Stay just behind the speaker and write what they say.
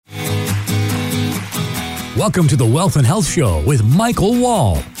Welcome to the Wealth and Health Show with Michael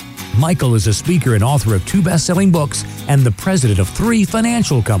Wall. Michael is a speaker and author of 2 best-selling books and the president of 3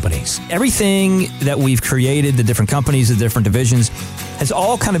 financial companies. Everything that we've created, the different companies, the different divisions, has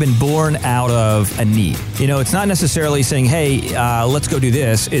all kind of been born out of a need. You know, it's not necessarily saying, hey, let's go do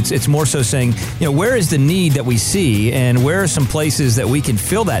this. It's more so saying, you know, where is the need that we see and where are some places that we can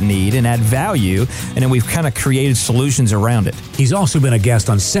fill that need and add value? And then we've kind of created solutions around it. He's also been a guest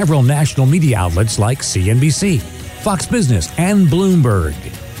on several national media outlets like CNBC, Fox Business, and Bloomberg.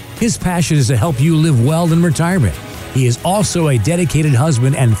 His passion is to help you live well in retirement. He is also a dedicated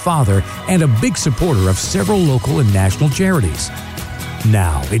husband and father and a big supporter of several local and national charities.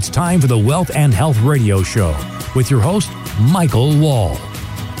 Now, it's time for the Wealth and Health Radio Show with your host, Michael Wall.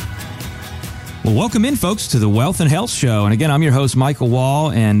 Well, welcome in, folks, to the Wealth and Health Show. And again, I'm your host, Michael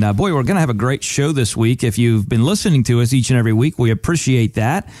Wall. And boy, we're going to have a great show this week. If you've been listening to us each and every week, we appreciate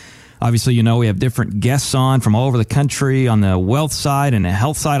that. Obviously, you know, we have different guests on from all over the country on the wealth side and the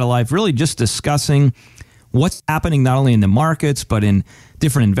health side of life, really just discussing what's happening not only in the markets, but in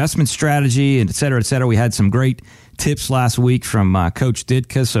different investment strategy, and et cetera, et cetera. We had some great tips last week from Coach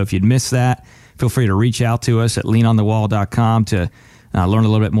Ditka. So if you'd missed that, feel free to reach out to us at leanonthewall.com to learn a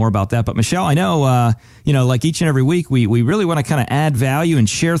little bit more about that. But Michelle, I know, like each and every week, we really want to kind of add value and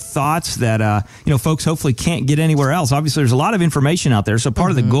share thoughts that, folks hopefully can't get anywhere else. Obviously, there's a lot of information out there. So part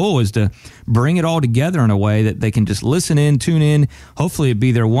of the goal is to bring it all together in a way that they can just listen in, tune in. Hopefully it'd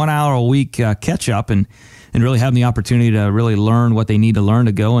be their 1 hour a week catch up and really have the opportunity to really learn what they need to learn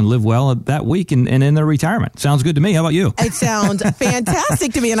to go and live well that week and in their retirement. Sounds good to me. How about you? It sounds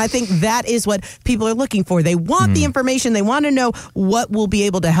fantastic to me. And I think that is what people are looking for. They want the information. They want to know what will be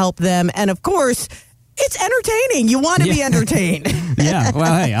able to help them. And of course, it's entertaining. You want to be entertained. Yeah.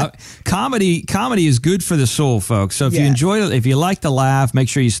 Well, hey, comedy is good for the soul, folks. So if you enjoy it, if you like to laugh, make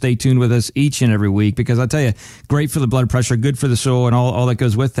sure you stay tuned with us each and every week, because I tell you, great for the blood pressure, good for the soul, and all that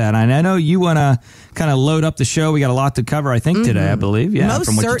goes with that. And I know you want to kind of load up the show. We got a lot to cover, I think, today, I believe. Yeah,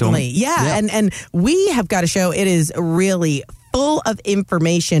 most certainly. Yeah. And we have got a show. It is really full of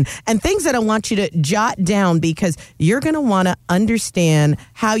information and things that I want you to jot down, because you're going to want to understand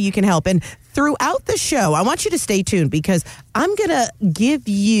how you can help. And throughout the show, I want you to stay tuned, because I'm going to give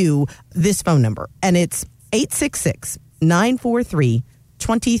you this phone number, and it's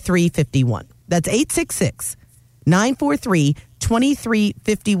 866-943-2351. That's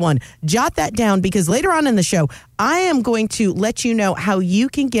 866-943-2351. Jot that down, because later on in the show, I am going to let you know how you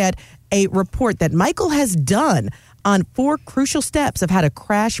can get a report that Michael has done on 4 crucial steps of how to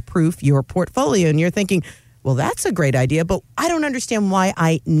crash-proof your portfolio. And you're thinking, well, that's a great idea, but I don't understand why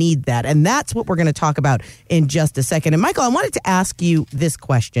I need that. And that's what we're going to talk about in just a second. And Michael, I wanted to ask you this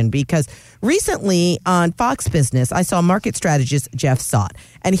question, because recently on Fox Business, I saw market strategist Jeff Sott,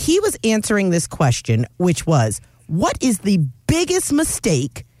 and he was answering this question, which was, what is the biggest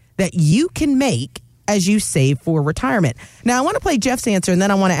mistake that you can make as you save for retirement? Now, I want to play Jeff's answer, and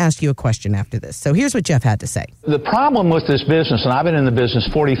then I want to ask you a question after this. So here's what Jeff had to say. The problem with this business, and I've been in the business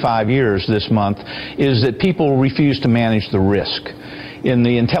 45 years this month, is that people refuse to manage the risk. In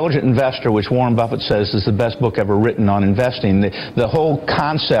The Intelligent Investor, which Warren Buffett says is the best book ever written on investing, the whole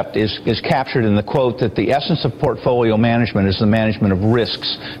concept is captured in the quote that the essence of portfolio management is the management of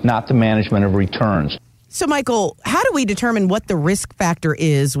risks, not the management of returns. So, Michael, how do we determine what the risk factor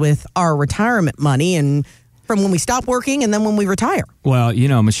is with our retirement money, and from when we stop working and then when we retire? Well,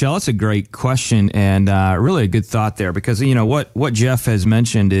 Michelle, that's a great question, and really a good thought there, because, what Jeff has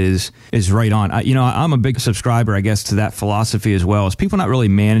mentioned is right on. I'm a big subscriber, I guess, to that philosophy as well, is people not really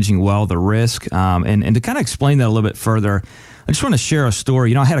managing well the risk. And to kind of explain that a little bit further, I just want to share a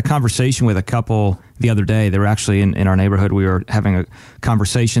story. I had a conversation with a couple the other day. They were actually in our neighborhood. We were having a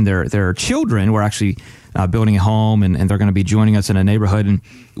conversation. Their children were actually building a home, and they're going to be joining us in a neighborhood. And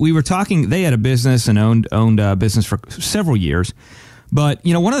we were talking. They had a business and owned a business for several years. But,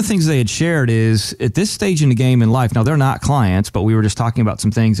 one of the things they had shared is at this stage in the game in life, now they're not clients, but we were just talking about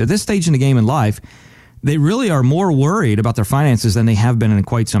some things. At this stage in the game in life, they really are more worried about their finances than they have been in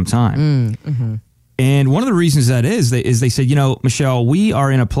quite some time. Mm-hmm. And one of the reasons that is they said, Michelle, we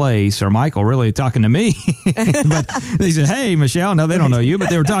are in a place, or Michael really talking to me, but they said, hey, Michelle, no, they don't know you, but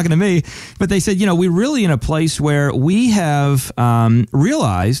they were talking to me. But they said, we're really in a place where we have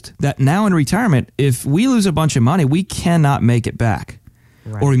realized that now in retirement, if we lose a bunch of money, we cannot make it back.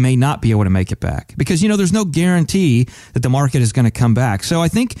 Right. Or we may not be able to make it back, because, there's no guarantee that the market is going to come back. So I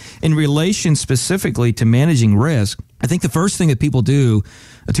think in relation specifically to managing risk, I think the first thing that people do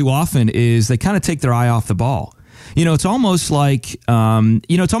too often is they kind of take their eye off the ball. It's almost like,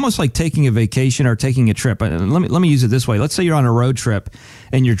 it's almost like taking a vacation or taking a trip. Let me use it this way. Let's say you're on a road trip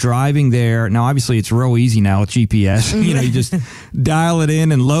and you're driving there. Now, obviously, it's real easy now with GPS. You just dial it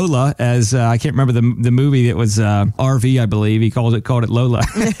in, and Lola, as I can't remember the movie that was RV, I believe. He called it Lola.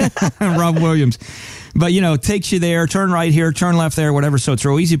 Rob Williams. But, takes you there, turn right here, turn left there, whatever. So it's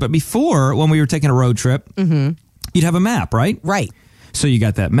real easy. But before, when we were taking a road trip, you'd have a map, right? Right. So you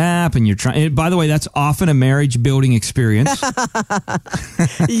got that map, and you're trying. By the way, that's often a marriage building experience.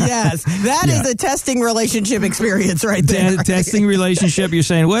 Yes, that is a testing relationship experience right there. Testing relationship. You're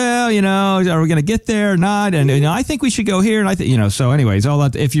saying, well, are we going to get there or not? And I think we should go here. And I think, so anyways, all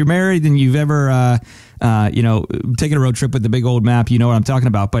that. If you're married and you've ever, taken a road trip with the big old map, you know what I'm talking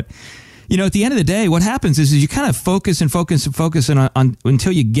about. But at the end of the day, what happens is you kind of focus on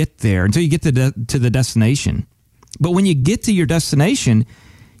until you get there, until you get to the destination. But when you get to your destination,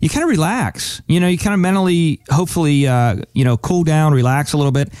 you kind of relax. You kind of mentally, hopefully, cool down, relax a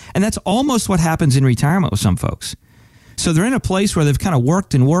little bit. And that's almost what happens in retirement with some folks. So they're in a place where they've kind of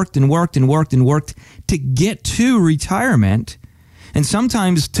worked to get to retirement. And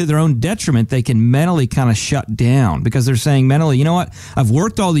sometimes to their own detriment, they can mentally kind of shut down because they're saying mentally, you know what? I've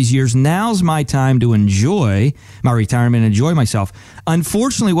worked all these years. Now's my time to enjoy my retirement, enjoy myself.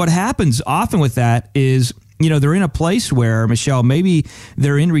 Unfortunately, what happens often with that is, they're in a place where, Michelle, maybe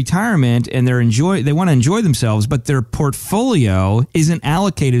they're in retirement and they want to enjoy themselves, but their portfolio isn't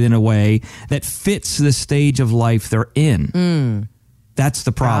allocated in a way that fits the stage of life they're in. That's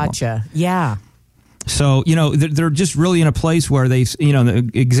the problem. Gotcha. Yeah. So, they're just really in a place where they,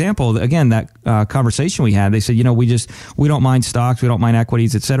 the example, again, that conversation we had, they said, we don't mind stocks, we don't mind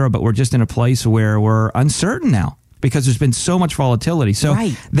equities, et cetera, but we're just in a place where we're uncertain now because there's been so much volatility. So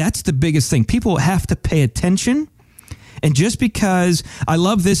That's the biggest thing. People have to pay attention. And just because I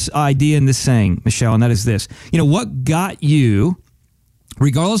love this idea and this saying, Michelle, and that is this, what got you,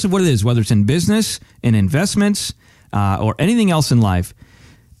 regardless of what it is, whether it's in business, in investments, or anything else in life,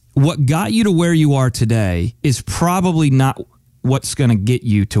 what got you to where you are today is probably not what's going to get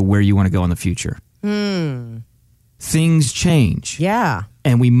you to where you want to go in the future. Things change. Yeah.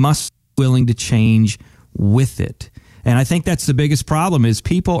 And we must be willing to change with it. And I think that's the biggest problem is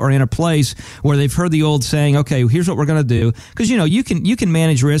people are in a place where they've heard the old saying, okay, here's what we're going to do. Because, you can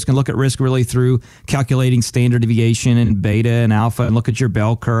manage risk and look at risk really through calculating standard deviation and beta and alpha and look at your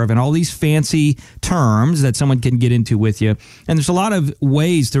bell curve and all these fancy terms that someone can get into with you. And there's a lot of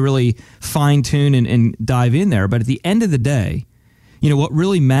ways to really fine tune and dive in there. But at the end of the day, what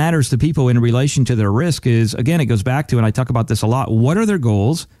really matters to people in relation to their risk is, again, it goes back to, and I talk about this a lot, what are their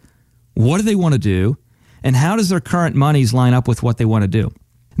goals? What do they want to do? And how does their current monies line up with what they want to do?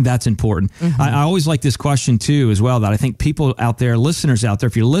 That's important. I always like this question, too, as well, that I think people out there, listeners out there,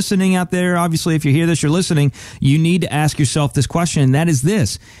 if you're listening out there, obviously, if you hear this, you're listening, you need to ask yourself this question, and that is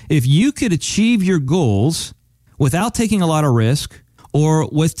this. If you could achieve your goals without taking a lot of risk or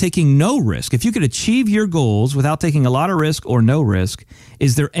with taking no risk, if you could achieve your goals without taking a lot of risk or no risk,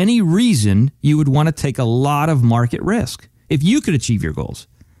 is there any reason you would want to take a lot of market risk if you could achieve your goals?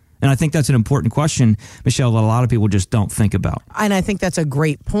 And I think that's an important question, Michelle, that a lot of people just don't think about. And I think that's a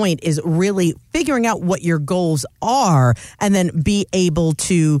great point, is really figuring out what your goals are and then be able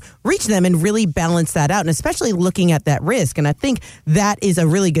to reach them and really balance that out, and especially looking at that risk. And I think that is a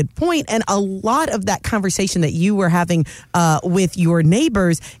really good point. And a lot of that conversation that you were having with your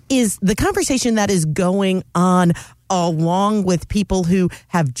neighbors is the conversation that is going on along with people who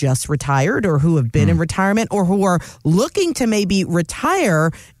have just retired or who have been in retirement or who are looking to maybe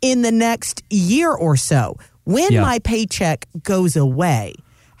retire in the next year or so. When my paycheck goes away,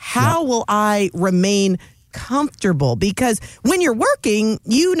 how will I remain comfortable? Because when you're working,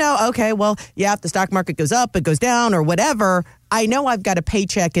 okay, well, if the stock market goes up, it goes down or whatever, I know I've got a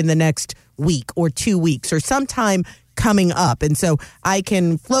paycheck in the next week or 2 weeks or sometime coming up. And so I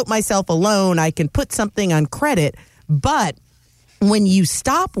can float myself alone. I can put something on credit. But when you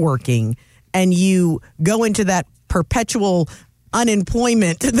stop working and you go into that perpetual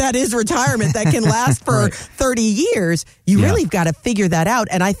unemployment that is retirement that can last for 30 years, you really got to figure that out.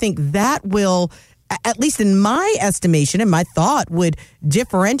 And I think that will, at least in my estimation and my thought, would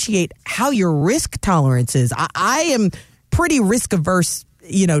differentiate how your risk tolerance is. I am pretty risk averse,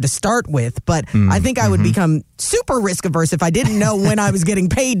 to start with, but I think I would become super risk averse if I didn't know when I was getting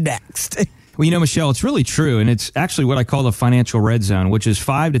paid next. Well, Michelle, it's really true. And it's actually what I call the financial red zone, which is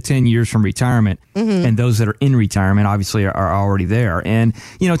 5 to 10 years from retirement. And those that are in retirement obviously are already there. And,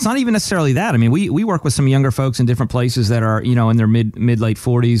 it's not even necessarily that. I mean, we work with some younger folks in different places that are, in their mid late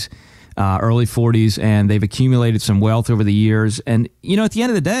 40s. early 40s, and they've accumulated some wealth over the years. And, at the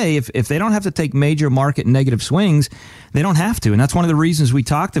end of the day, if they don't have to take major market negative swings, they don't have to. And that's one of the reasons we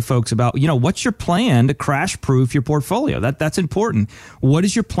talk to folks about, what's your plan to crash-proof your portfolio? That's important. What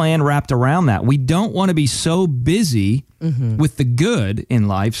is your plan wrapped around that? We don't want to be so busy with the good in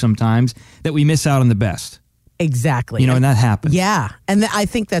life sometimes that we miss out on the best. Exactly. And that happens. Yeah. And I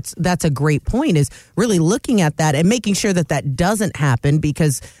think that's a great point, is really looking at that and making sure that doesn't happen,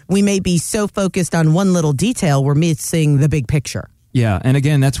 because we may be so focused on one little detail, we're missing the big picture. Yeah. And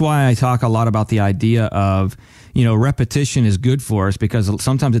again, that's why I talk a lot about the idea of, repetition is good for us, because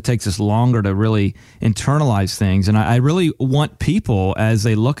sometimes it takes us longer to really internalize things. And I really want people, as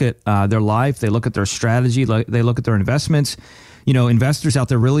they look at their life, they look at their strategy, they look at their investments, investors out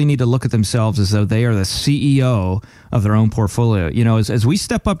there really need to look at themselves as though they are the CEO of their own portfolio. As we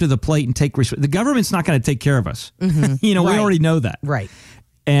step up to the plate and take the government's not going to take care of us. We already know that. Right.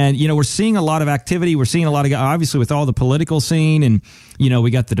 And, we're seeing a lot of activity. We're seeing a lot of, obviously, with all the political scene, and,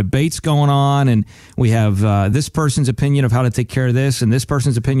 we got the debates going on, and we have this person's opinion of how to take care of this and this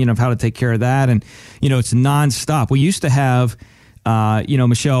person's opinion of how to take care of that. And, it's nonstop. We used to have,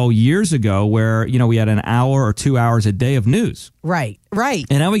 Michelle, years ago, where, we had an hour or 2 hours a day of news. Right.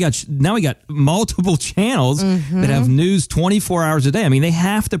 And now we got multiple channels that have news 24 hours a day. I mean, they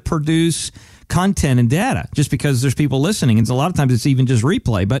have to produce content and data just because there's people listening. And a lot of times it's even just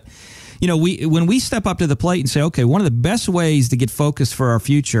replay. But, when we step up to the plate and say, okay, one of the best ways to get focused for our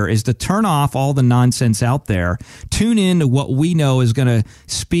future is to turn off all the nonsense out there, tune in to what we know is going to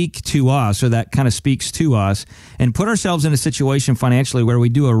speak to us, or that kind of speaks to us, and put ourselves in a situation financially where we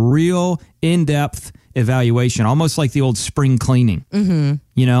do a real in-depth evaluation, almost like the old spring cleaning.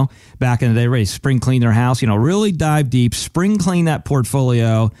 Back in the day, everybody spring clean their house, really dive deep, spring clean that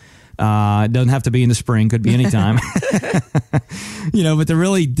portfolio. It doesn't have to be in the spring, could be any time. But to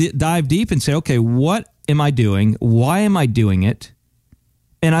really dive deep and say, okay, what am I doing? Why am I doing it?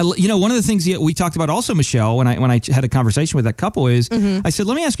 And one of the things that we talked about also, Michelle, when I had a conversation with that couple is, I said,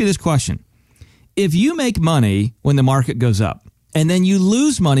 let me ask you this question. If you make money when the market goes up, and then you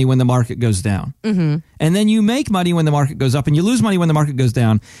lose money when the market goes down, and then you make money when the market goes up, and you lose money when the market goes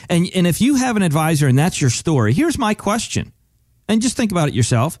down, and if you have an advisor and that's your story, here's my question. And just think about it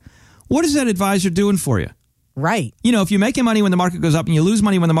yourself. What is that advisor doing for you? Right. If you're making money when the market goes up and you lose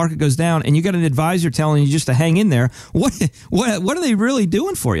money when the market goes down, and you got an advisor telling you just to hang in there, what are they really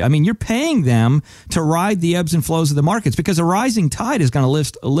doing for you? I mean, you're paying them to ride the ebbs and flows of the markets, because a rising tide is going to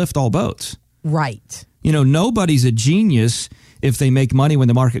lift all boats. Right. Nobody's a genius if they make money when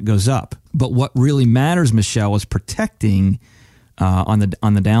the market goes up. But what really matters, Michelle, is protecting on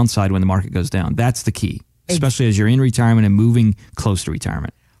the downside when the market goes down. That's the key, especially as you're in retirement and moving close to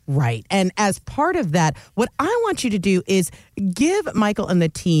retirement. Right. And as part of that, what I want you to do is give Michael and the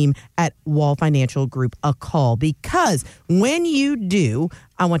team at Wall Financial Group a call, because when you do,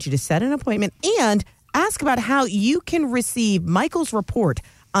 I want you to set an appointment and ask about how you can receive Michael's report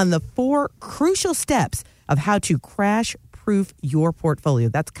on the 4 crucial steps of how to crash-proof your portfolio.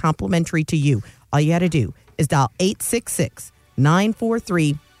 That's complimentary to you. All you got to do is dial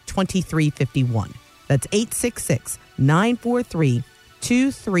 866-943-2351. That's 866-943-2351.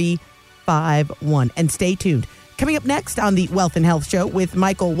 2351. And stay tuned. Coming up next on the Wealth and Health Show with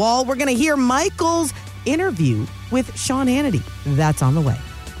Michael Wall, we're going to hear Michael's interview with Sean Hannity. That's on the way.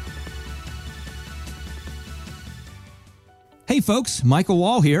 Hey folks, Michael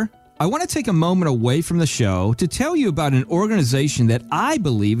Wall here. I want to take a moment away from the show to tell you about an organization that I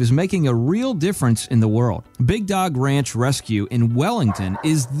believe is making a real difference in the world. Big Dog Ranch Rescue in Wellington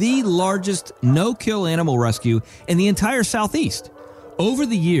is the largest no-kill animal rescue in the entire Southeast. Over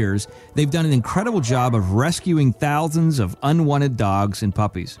the years, they've done an incredible job of rescuing thousands of unwanted dogs and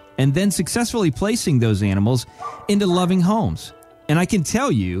puppies, and then successfully placing those animals into loving homes. And I can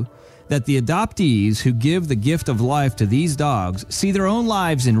tell you that the adoptees who give the gift of life to these dogs see their own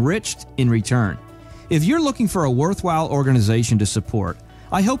lives enriched in return. If you're looking for a worthwhile organization to support,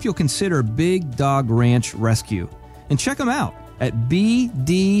 I hope you'll consider Big Dog Ranch Rescue and check them out at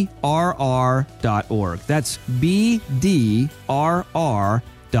bdrr.org. That's bdrr.org.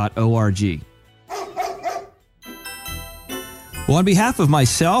 Well, on behalf of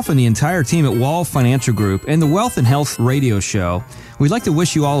myself and the entire team at Wall Financial Group and the Wealth and Health Radio Show, we'd like to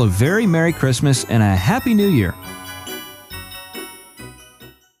wish you all a very Merry Christmas and a Happy New Year.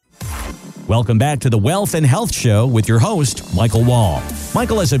 Welcome back to the Wealth and Health Show with your host, Michael Wall.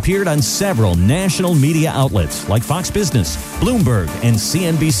 Michael has appeared on several national media outlets like Fox Business, Bloomberg, and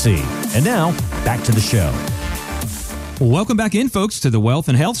CNBC. And now, back to the show. Well, welcome back in, folks, to the Wealth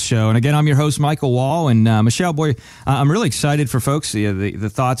and Health Show. And again, I'm your host, Michael Wall. And Michelle, boy, I'm really excited for folks, the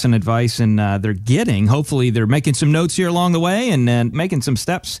thoughts and advice and they're getting. Hopefully, they're making some notes here along the way and taking some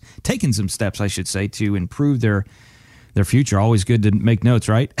steps, I should say, to improve their future. Always good to make notes,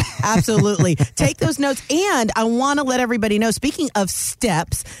 right? Absolutely. Take those notes. And I want to let everybody know, speaking of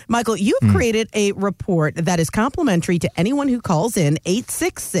steps, Michael, you've created a report that is complimentary to anyone who calls in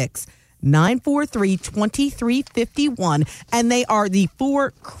 866-943-2351. And they are the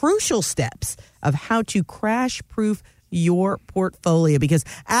 4 crucial steps of how to crash-proof your portfolio. Because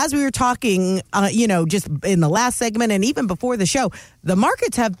as we were talking, just in the last segment and even before the show, the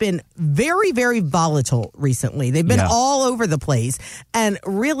markets have been very, very volatile recently. They've been all over the place. And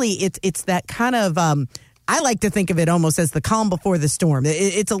really, it's that kind of... I like to think of it almost as the calm before the storm.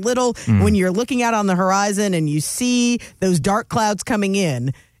 It's a little when you're looking out on the horizon and you see those dark clouds coming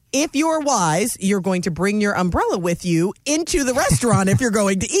in. If you're wise, you're going to bring your umbrella with you into the restaurant if you're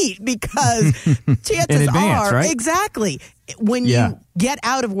going to eat, because chances are, right? Exactly, when you get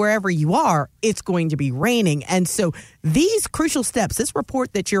out of wherever you are, it's going to be raining. And so these crucial steps, this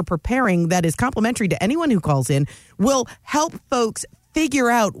report that you're preparing that is complimentary to anyone who calls in, will help folks figure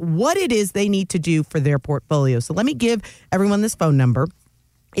out what it is they need to do for their portfolio. So let me give everyone this phone number.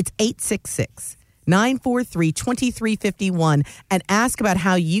 It's 866-943-2351 and ask about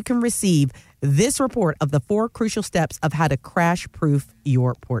how you can receive this report of the 4 crucial steps of how to crash-proof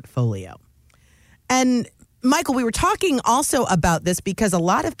your portfolio. And Michael, we were talking also about this because a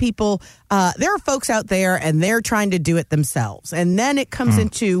lot of people, there are folks out there and they're trying to do it themselves. And then it comes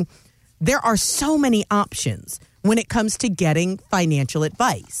into, there are so many options when it comes to getting financial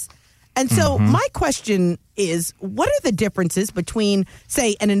advice. And so my question is, what are the differences between,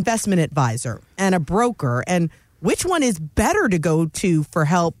 say, an investment advisor and a broker, and which one is better to go to for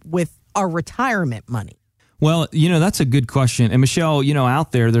help with our retirement money? Well, that's a good question. And Michelle,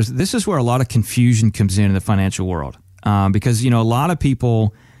 out there, this is where a lot of confusion comes in the financial world, because, a lot of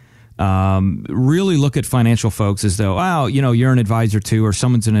people really look at financial folks as though, oh, you're an advisor too, or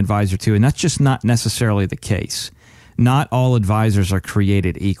someone's an advisor too. And that's just not necessarily the case. Not all advisors are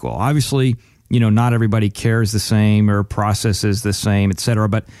created equal. Obviously, not everybody cares the same or processes the same, et cetera.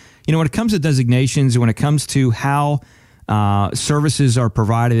 But, when it comes to designations, when it comes to how services are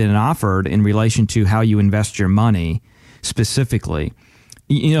provided and offered in relation to how you invest your money specifically,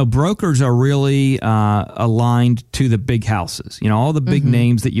 brokers are really aligned to the big houses. All the big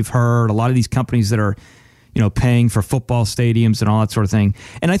names that you've heard, a lot of these companies that are, paying for football stadiums and all that sort of thing.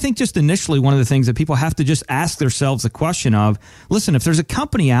 And I think just initially, one of the things that people have to just ask themselves the question of, listen, if there's a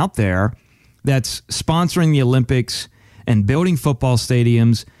company out there that's sponsoring the Olympics and building football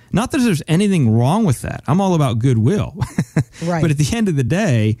stadiums, not that there's anything wrong with that. I'm all about goodwill. Right. But at the end of the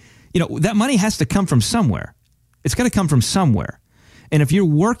day, that money has to come from somewhere. It's got to come from somewhere. And if you're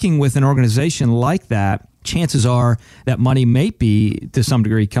working with an organization like that, chances are that money may be, to some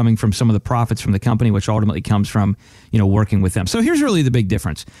degree, coming from some of the profits from the company, which ultimately comes from, working with them. So here's really the big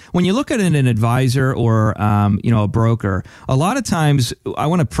difference. When you look at an advisor or, a broker, a lot of times, I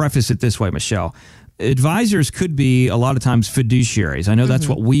want to preface it this way, Michelle, advisors could be a lot of times fiduciaries. I know that's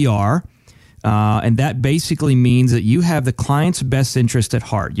what we are. And that basically means that you have the client's best interest at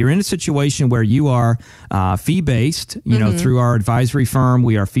heart. You're in a situation where you are fee-based, through our advisory firm.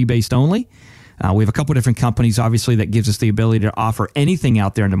 We are fee-based only. We have a couple of different companies, obviously, that gives us the ability to offer anything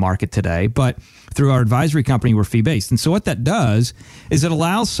out there in the market today. But through our advisory company, we're fee-based. And so what that does is it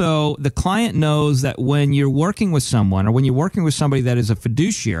allows so the client knows that when you're working with someone or when you're working with somebody that is a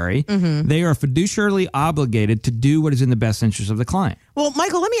fiduciary, they are fiduciarily obligated to do what is in the best interest of the client. Well,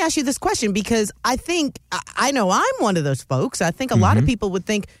 Michael, let me ask you this question, because I know I'm one of those folks. I think a lot of people would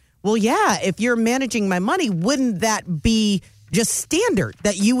think, well, yeah, if you're managing my money, wouldn't that be just standard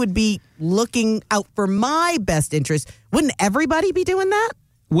that you would be looking out for my best interest? Wouldn't everybody be doing that?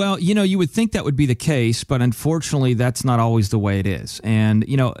 Well, you would think that would be the case, but unfortunately, that's not always the way it is. And,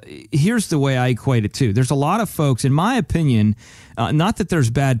 here's the way I equate it too. There's a lot of folks, in my opinion, not that there's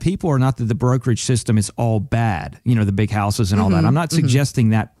bad people or not that the brokerage system is all bad, the big houses and all that. I'm not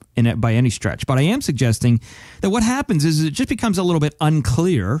suggesting that in it by any stretch, but I am suggesting that what happens is it just becomes a little bit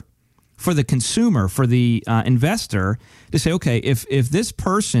unclear for the consumer, for the investor, to say, okay, if this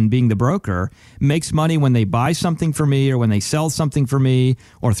person, being the broker, makes money when they buy something for me or when they sell something for me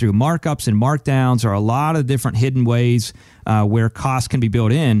or through markups and markdowns or a lot of different hidden ways where costs can be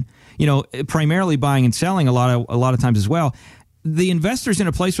built in, primarily buying and selling a lot of times as well, the investor's in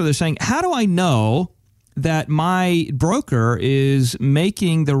a place where they're saying, how do I know that my broker is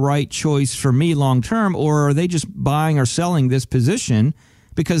making the right choice for me long term, or are they just buying or selling this position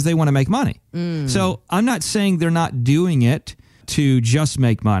because they want to make money. So I'm not saying they're not doing it to just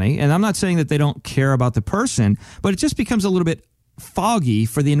make money, and I'm not saying that they don't care about the person, but it just becomes a little bit foggy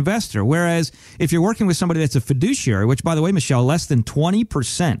for the investor. Whereas if you're working with somebody that's a fiduciary, which, by the way, Michelle, less than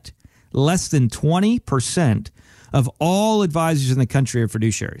 20% of all advisors in the country are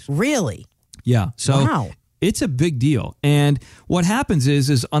fiduciaries. Really? Yeah. So wow. It's a big deal. And what happens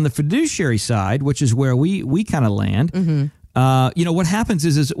is on the fiduciary side, which is where we kind of land, what happens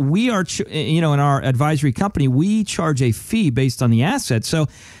is we are, in our advisory company, we charge a fee based on the assets. So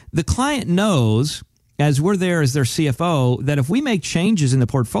the client knows, as we're there as their CFO, that if we make changes in the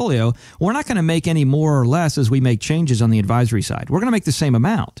portfolio, we're not going to make any more or less as we make changes on the advisory side. We're going to make the same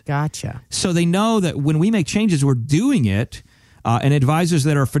amount. Gotcha. So they know that when we make changes, we're doing it. And advisors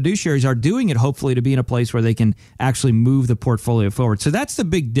that are fiduciaries are doing it, hopefully, to be in a place where they can actually move the portfolio forward. So that's the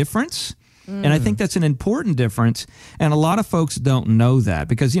big difference. And I think that's an important difference. And a lot of folks don't know that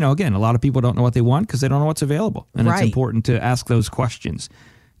because, again, a lot of people don't know what they want because they don't know what's available. And It's important to ask those questions.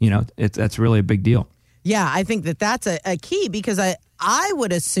 That's really a big deal. Yeah, I think that's a key because I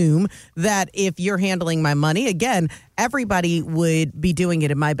would assume that if you're handling my money, again, everybody would be doing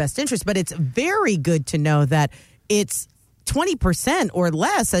it in my best interest. But it's very good to know that it's 20% or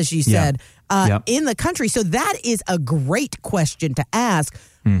less, as you said, in the country. So that is a great question to ask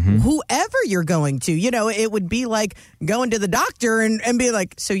whoever you're going to. It would be like going to the doctor and be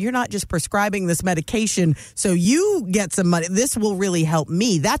like, so you're not just prescribing this medication so you get some money. This will really help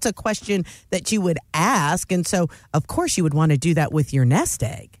me. That's a question that you would ask. And so, of course, you would want to do that with your nest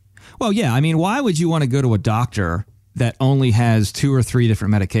egg. Well, yeah. I mean, why would you want to go to a doctor that only has 2 or 3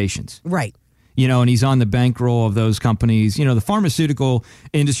 different medications? Right. And he's on the bankroll of those companies. The pharmaceutical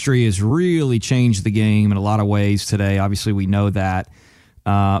industry has really changed the game in a lot of ways today. Obviously, we know that.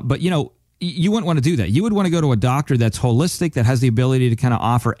 But you wouldn't want to do that. You would want to go to a doctor that's holistic, that has the ability to kind of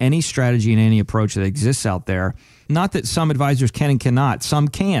offer any strategy and any approach that exists out there. Not that some advisors can and cannot. Some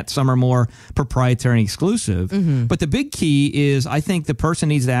can't. Some are more proprietary and exclusive. But the big key is I think the person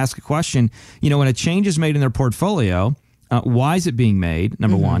needs to ask a question. When a change is made in their portfolio, why is it being made?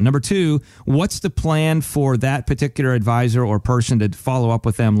 Number one. Number two, what's the plan for that particular advisor or person to follow up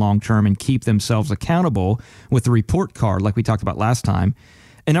with them long term and keep themselves accountable with the report card like we talked about last time?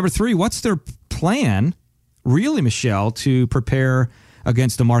 And number three, what's their plan, really, Michelle, to prepare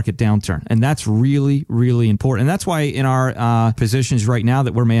against a market downturn? And that's really, really important. And that's why in our positions right now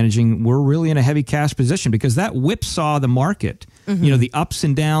that we're managing, we're really in a heavy cash position because that whipsaw the market. The ups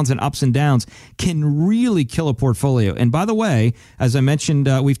and downs can really kill a portfolio. And by the way, as I mentioned,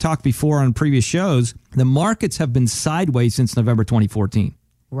 we've talked before on previous shows, the markets have been sideways since November 2014.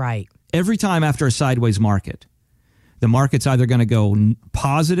 Right. Every time after a sideways market, the market's either going to go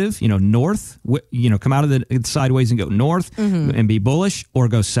positive, north, come out of the sideways and go north and be bullish, or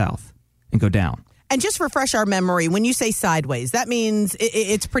go south and go down. And just refresh our memory, when you say sideways, that means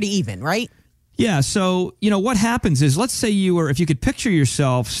it's pretty even, right? Yeah. So, what happens is, let's say if you could picture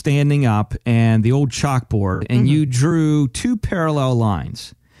yourself standing up and the old chalkboard and you drew 2 parallel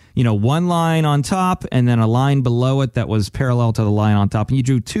lines, one line on top and then a line below it that was parallel to the line on top. And you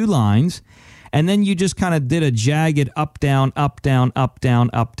drew 2 lines and then you just kind of did a jagged up, down, up, down, up, down,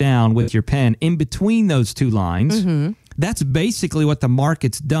 up, down with your pen in between those 2 lines. That's basically what the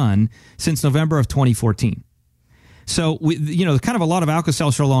market's done since November of 2014. So, kind of a lot of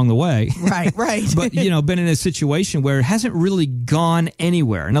Alka-Seltzer along the way. Right. But, been in a situation where it hasn't really gone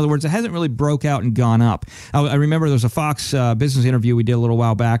anywhere. In other words, it hasn't really broke out and gone up. I remember there was a Fox business interview we did a little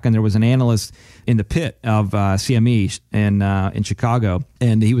while back, and there was an analyst in the pit of CME in Chicago,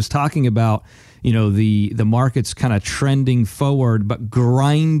 and he was talking about, the market's kind of trending forward, but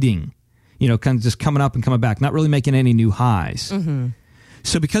grinding, kind of just coming up and coming back, not really making any new highs.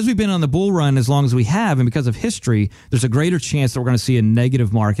 So because we've been on the bull run as long as we have, and because of history, there's a greater chance that we're going to see a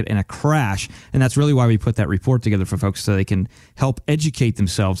negative market and a crash. And that's really why we put that report together for folks so they can help educate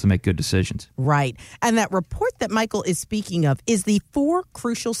themselves to make good decisions. Right. And that report that Michael is speaking of is the 4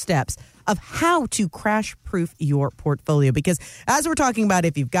 crucial steps of how to crash-proof your portfolio. Because as we're talking about,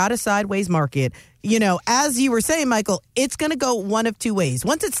 if you've got a sideways market, as you were saying, Michael, it's going to go one of 2 ways.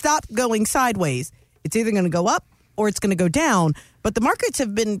 Once it stops going sideways, it's either going to go up or it's going to go down. But the markets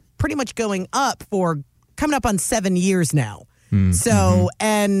have been pretty much going up for coming up on 7 years now. So,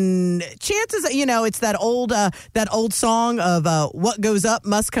 and chances, it's that old song of what goes up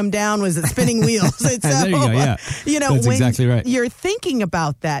must come down. Was it Spinning Wheels? It's, there you go, yeah. That's when exactly right. You're thinking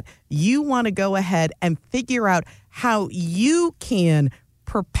about that, you want to go ahead and figure out how you can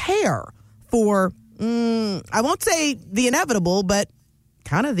prepare for, I won't say the inevitable, but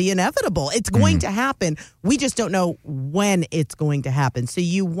kind of the inevitable. It's going to happen. We just don't know when it's going to happen. So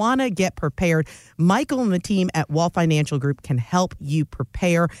you want to get prepared. Michael and the team at Wall Financial Group can help you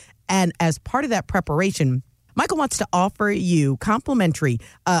prepare. And as part of that preparation, Michael wants to offer you complimentary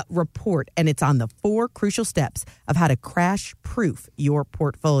report, and it's on the 4 crucial steps of how to crash-proof your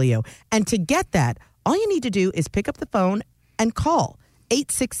portfolio. And to get that, all you need to do is pick up the phone and call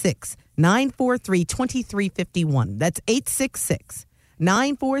 866-943-2351. That's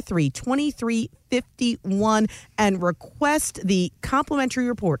 866-943-2351 and request the complimentary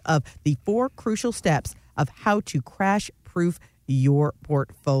report of the 4 crucial steps of how to crash-proof your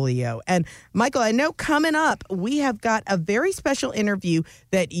portfolio. And Michael, I know coming up, we have got a very special interview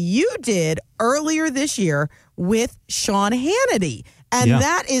that you did earlier this year with Sean Hannity. And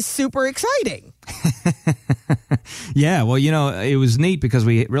that is super exciting. Yeah, well, it was neat because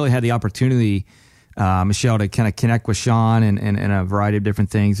we really had the opportunity, Michelle, to kind of connect with Sean and a variety of different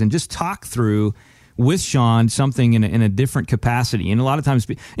things and just talk through with Sean something in a different capacity. And a lot of times,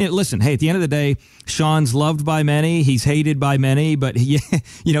 listen, hey, at the end of the day, Sean's loved by many, he's hated by many, but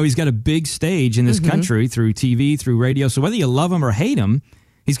he's got a big stage in this country through TV, through radio. So whether you love him or hate him,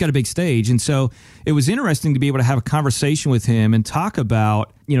 he's got a big stage. And so it was interesting to be able to have a conversation with him and talk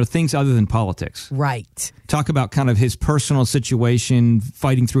about, things other than politics. Right. Talk about kind of his personal situation,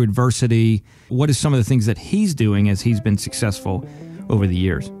 fighting through adversity. What is some of the things that he's doing as he's been successful over the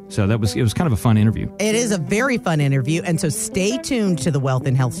years. So it was kind of a fun interview. It is a very fun interview. And so stay tuned to the Wealth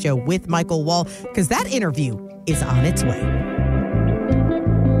and Health Show with Michael Wall, because that interview is on its way.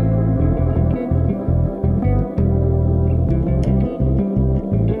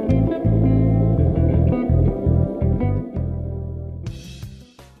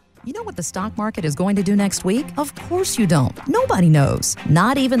 You know what the stock market is going to do next week? Of course you don't. Nobody knows.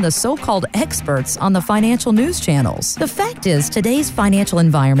 Not even the so-called experts on the financial news channels. The fact is, today's financial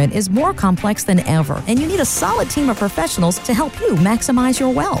environment is more complex than ever, and you need a solid team of professionals to help you maximize your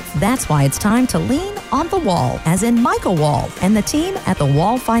wealth. That's why it's time to lean on the Wall, as in Michael Wall and the team at the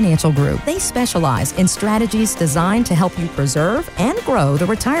Wall Financial Group. They specialize in strategies designed to help you preserve and grow the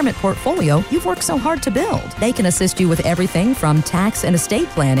retirement portfolio you've worked so hard to build. They can assist you with everything from tax and estate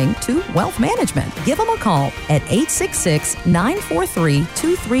planning to wealth management. Give them a call at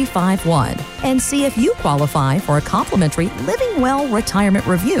 866-943-2351 and see if you qualify for a complimentary Living Well Retirement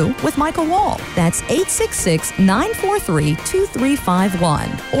Review with Michael Wall. That's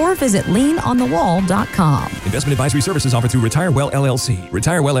 866-943-2351 or visit leanonthewall.com. Investment advisory services offered through Retire Well LLC.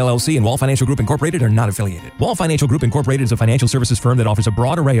 Retire Well LLC and Wall Financial Group Incorporated are not affiliated. Wall Financial Group Incorporated is a financial services firm that offers a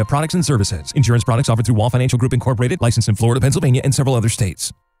broad array of products and services. Insurance products offered through Wall Financial Group Incorporated, licensed in Florida, Pennsylvania, and several other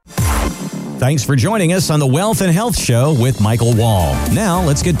states. Thanks for joining us on the Wealth and Health Show with Michael Wall. Now,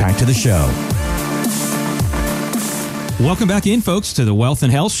 let's get back to the show. Welcome back in, folks, to the Wealth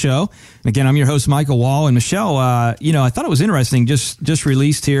and Health Show. Again, I'm your host, Michael Wall. And Michelle, I thought it was interesting. Just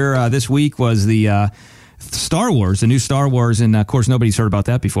released here this week was the Star Wars, the new Star Wars. And, of course, nobody's heard about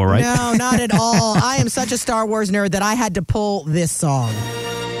that before, right? No, not at all. I am such a Star Wars nerd that I had to pull this song.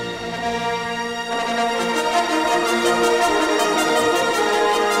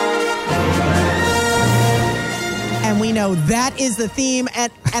 And we know that is the theme. And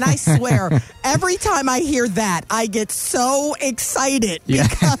I swear, every time I hear that, I get so excited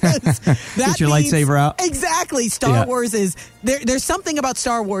because that get your lightsaber out. Exactly. Star Wars is there's something about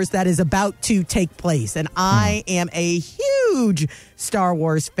Star Wars that is about to take place. And I am a huge Star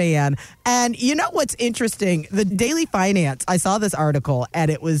Wars fan. And you know what's interesting? The Daily Finance, I saw this article and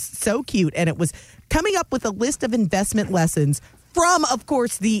it was so cute. And it was coming up with a list of investment lessons from, of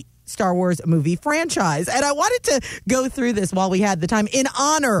course, the Star Wars movie franchise. And I wanted to go through this while we had the time in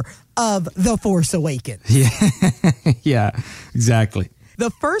honor of The Force Awakens. Yeah, exactly.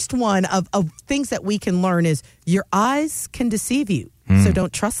 The first one of things that we can learn is your eyes can deceive you, so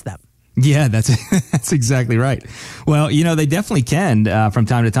don't trust them. Yeah, that's exactly right. Well, they definitely can from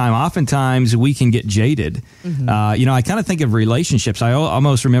time to time. Oftentimes, we can get jaded. I kind of think of relationships. I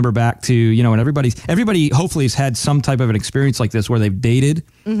almost remember back to, when everybody hopefully has had some type of an experience like this where they've dated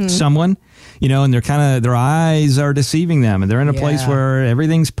someone, and their eyes are deceiving them, and they're in a place where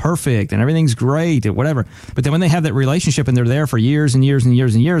everything's perfect and everything's great and whatever. But then when they have that relationship and they're there for years and years and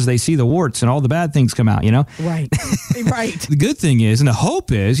years and years, they see the warts and all the bad things come out, Right. Right. The good thing is, and the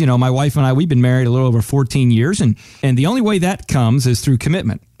hope is, my wife and I, we've been married a little over 14 years, and the only way that comes is through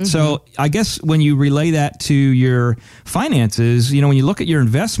commitment. So I guess when you relay that to your finances, when you look at your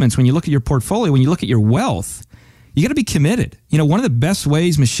investments, when you look at your portfolio, when you look at your wealth, you got to be committed. One of the best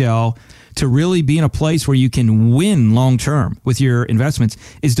ways, Michelle, to really be in a place where you can win long term with your investments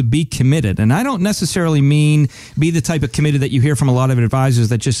is to be committed. And I don't necessarily mean be the type of committed that you hear from a lot of advisors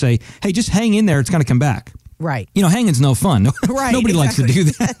that just say, hey, just hang in there, it's going to come back. Right. Hanging's no fun. Right, Nobody likes to do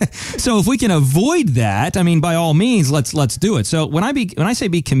that. So if we can avoid that, I mean, by all means, let's do it. So when I say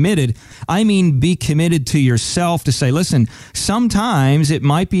be committed, I mean be committed to yourself to say, listen, sometimes it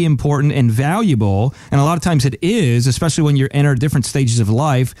might be important and valuable, and a lot of times it is, especially when you're enter different stages of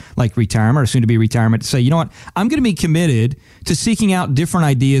life, like retirement or soon to be retirement, to say, you know what, I'm going to be committed to seeking out different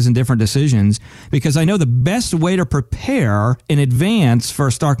ideas and different decisions, because I know the best way to prepare in advance for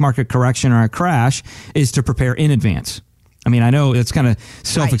a stock market correction or a crash is to prepare in advance. I mean, I know it's kind of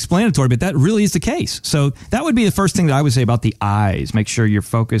self-explanatory, but that really is the case. So that would be the first thing that I would say about the I's. Make sure you're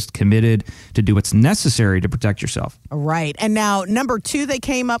focused, committed to do what's necessary to protect yourself. Right. And now number 2 they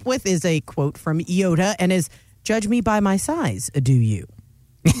came up with is a quote from Yoda, and is, judge me by my size, do you?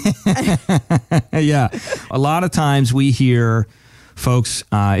 Yeah. A lot of times we hear folks,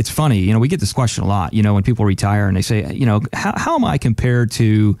 it's funny, we get this question a lot, when people retire and they say, how am I compared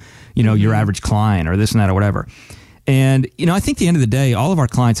to, your average client or this and that or whatever. And, I think at the end of the day, all of our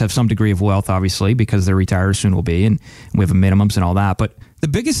clients have some degree of wealth, obviously, because they're retired, soon will be, and we have minimums and all that. But the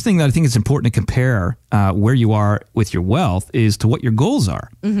biggest thing that I think is important to compare where you are with your wealth is to what your goals are.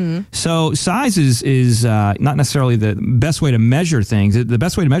 Mm-hmm. So size is not necessarily the best way to measure things. The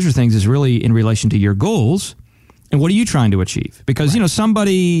best way to measure things is really in relation to your goals. And what are you trying to achieve? Because,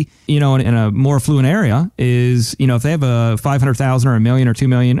 somebody, in a more affluent area is, if they have a 500,000 or $1 million or $2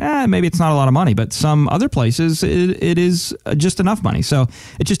 million, maybe it's not a lot of money, but some other places it is just enough money. So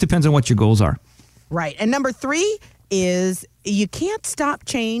it just depends on what your goals are. Right. And number 3 is you can't stop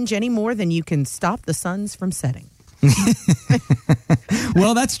change any more than you can stop the suns from setting.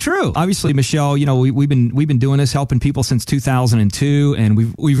 Well, that's true. Obviously, Michelle, we've been doing this, helping people since 2002,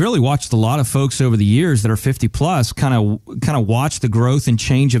 and we've really watched a lot of folks over the years that are 50 plus kind of watch the growth and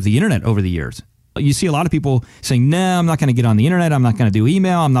change of the internet over the years. You see a lot of people saying, "No, I'm not going to get on the internet. I'm not going to do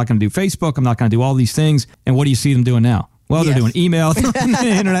email. I'm not going to do Facebook. I'm not going to do all these things." And what do you see them doing now? Well, they're doing email, they're on the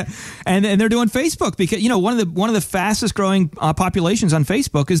internet, and they're doing Facebook because one of the fastest growing populations on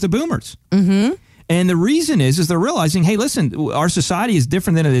Facebook is the boomers. Mm-hmm. And the reason is they're realizing, hey, listen, our society is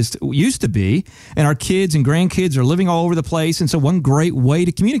different than it used to be, and our kids and grandkids are living all over the place, and so one great way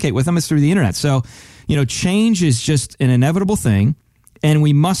to communicate with them is through the internet. So, change is just an inevitable thing, and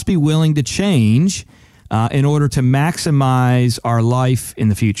we must be willing to change in order to maximize our life in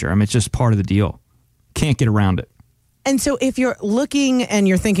the future. I mean, it's just part of the deal. Can't get around it. And so if you're looking and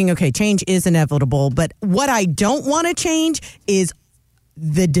you're thinking, okay, change is inevitable, but what I don't want to change is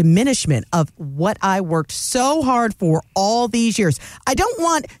the diminishment of what I worked so hard for all these years. I don't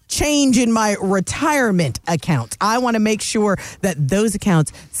want change in my retirement accounts. I want to make sure that those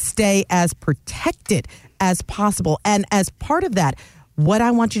accounts stay as protected as possible. And as part of that, what I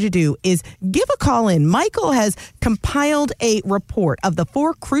want you to do is give a call in. Michael has compiled a report of the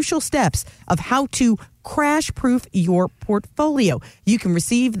 4 crucial steps of how to crash-proof your portfolio. You can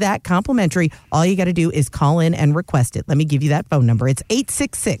receive that complimentary. All you got to do is call in and request it. Let me give you that phone number. It's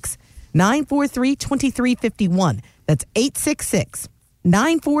 866-943-2351. That's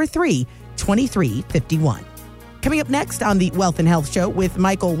 866-943-2351. Coming up next on the Wealth and Health Show with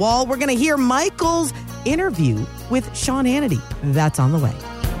Michael Wall, we're going to hear Michael's interview with Sean Hannity. That's on the way.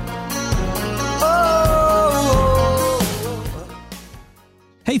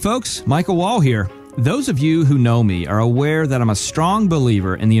 Hey folks, Michael Wall here. Those of you who know me are aware that I'm a strong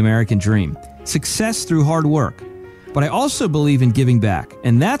believer in the American dream, success through hard work. But I also believe in giving back,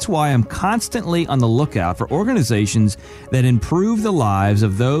 and that's why I'm constantly on the lookout for organizations that improve the lives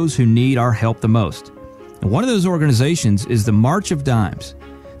of those who need our help the most. And one of those organizations is the March of Dimes.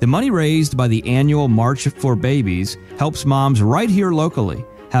 The money raised by the annual March for Babies helps moms right here locally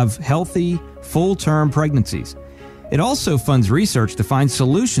have healthy, full-term pregnancies. It also funds research to find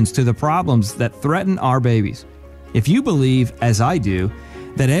solutions to the problems that threaten our babies. If you believe, as I do,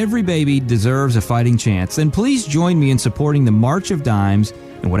 that every baby deserves a fighting chance, then please join me in supporting the March of Dimes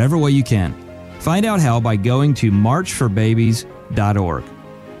in whatever way you can. Find out how by going to marchforbabies.org.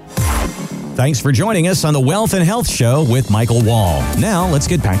 Thanks for joining us on the Wealth and Health Show with Michael Wall. Now, let's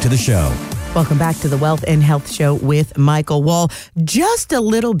get back to the show. Welcome back to the Wealth and Health Show with Michael Wall. Just a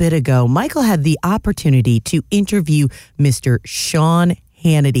little bit ago, Michael had the opportunity to interview Mr. Sean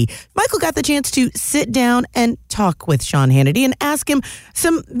Hannity. Michael got the chance to sit down and talk with Sean Hannity and ask him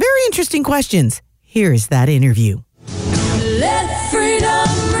some very interesting questions. Here's that interview. Let freedom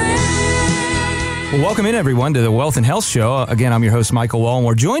ring. Well, welcome in, everyone, to the Wealth and Health Show. Again, I'm your host, Michael Wall, and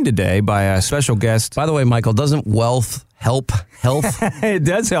we're joined today by a special guest. By the way, Michael, doesn't wealth help health? It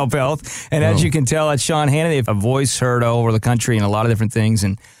does help health. And as you can tell, that's Sean Hannity, a voice heard all over the country and a lot of different things,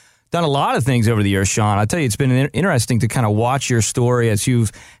 and done a lot of things over the years, Sean. I tell you, it's been interesting to kind of watch your story as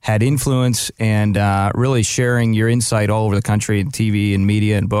you've had influence and really sharing your insight all over the country and TV and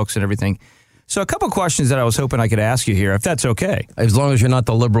media and books and everything. So a couple questions that I was hoping I could ask you here, if that's okay. As long as you're not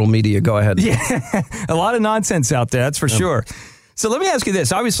the liberal media, go ahead. Yeah, a lot of nonsense out there, that's for sure. So let me ask you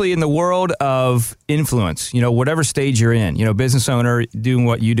this. Obviously, in the world of influence, whatever stage you're in, business owner, doing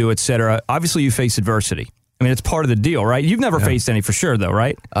what you do, et cetera, obviously you face adversity. I mean, it's part of the deal, right? You've never faced any for sure, though,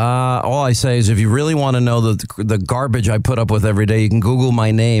 right? All I say is if you really want to know the garbage I put up with every day, you can Google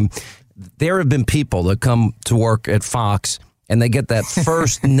my name. There have been people that come to work at Fox, and they get that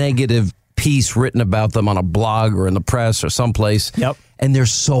first negative piece written about them on a blog or in the press or someplace. Yep. And they're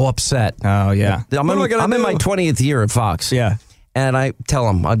so upset. Oh, yeah. I'm in my 20th year at Fox. Yeah. And I tell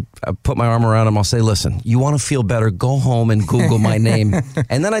them, I put my arm around them, I'll say, listen, you want to feel better, go home and Google my name.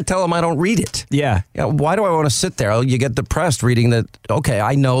 And then I tell them I don't read it. Yeah. Why do I want to sit there? You get depressed reading that, okay,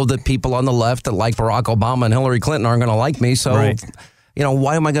 I know that people on the left that like Barack Obama and Hillary Clinton aren't going to like me, so... Right.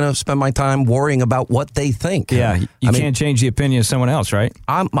 Why am I going to spend my time worrying about what they think? Yeah, you can't change the opinion of someone else, right?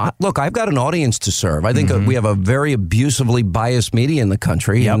 Look, I've got an audience to serve. I think we have a very abusively biased media in the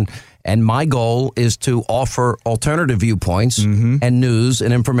country, and my goal is to offer alternative viewpoints and news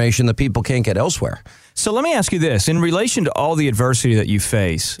and information that people can't get elsewhere. So let me ask you this. In relation to all the adversity that you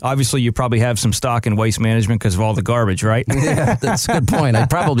face, obviously you probably have some stock in waste management because of all the garbage, right? Yeah, that's a good point. I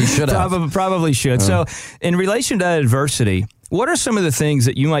probably should have. Probably should. So in relation to that adversity, what are some of the things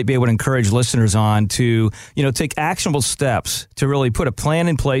that you might be able to encourage listeners on to, take actionable steps to really put a plan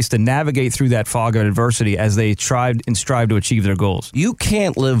in place to navigate through that fog of adversity as they strive to achieve their goals? You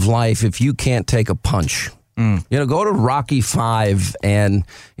can't live life if you can't take a punch. Go to Rocky V, and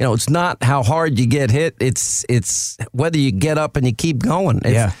it's not how hard you get hit; it's whether you get up and you keep going.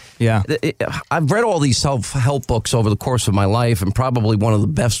 I've read all these self-help books over the course of my life, and probably one of the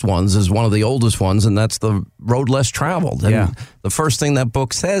best ones is one of the oldest ones, and that's The Road Less Traveled. And the first thing that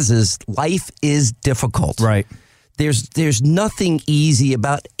book says is life is difficult. Right. There's nothing easy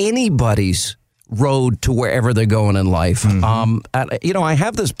about anybody's road to wherever they're going in life. I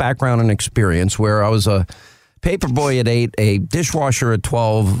have this background and experience where I was a paper boy at 8, a dishwasher at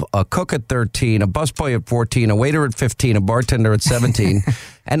 12, a cook at 13, a busboy at 14, a waiter at 15, a bartender at 17.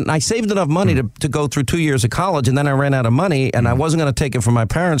 And I saved enough money to go through 2 years of college, and then I ran out of money, and I wasn't going to take it from my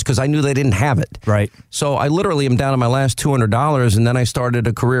parents because I knew they didn't have it. Right. So I literally am down to my last $200, and then I started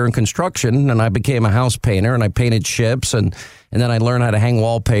a career in construction, and I became a house painter, and I painted ships, and then I learned how to hang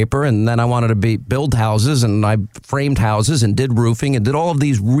wallpaper, and then I wanted to build houses, and I framed houses and did roofing and did all of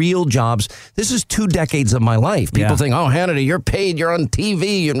these real jobs. This is 2 decades of my life. People think, oh, Hannity, you're paid, you're on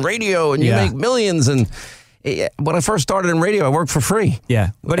TV and radio, and you make millions. And when I first started in radio, I worked for free.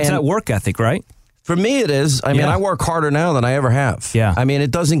 Yeah, but it's that work ethic, right? For me, it is. I mean, I work harder now than I ever have. Yeah. I mean,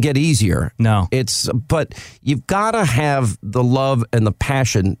 it doesn't get easier. No. But you've got to have the love and the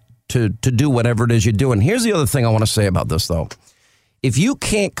passion to do whatever it is you do. And here's the other thing I want to say about this, though. If you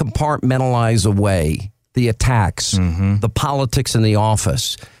can't compartmentalize away the attacks, the politics in the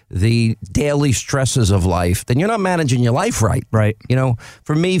office, the daily stresses of life, then you're not managing your life right. Right.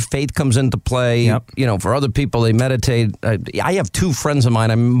 For me, faith comes into play. Yep. For other people, they meditate. I have 2 friends of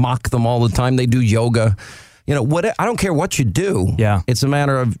mine. I mock them all the time. They do yoga. I don't care what you do. Yeah. It's a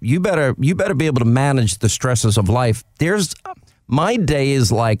matter of you better be able to manage the stresses of life. My day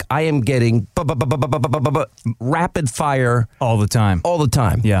is like I am getting rapid fire. All the time. All the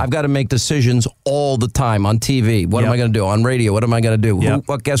time. Yeah. I've got to make decisions all the time on TV. What am I going to do? On radio, what am I going to do?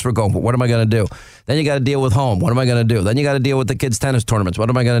 What guests we're going for? What am I going to do? Then you got to deal with home. What am I going to do? Then you got to deal with the kids' tennis tournaments. What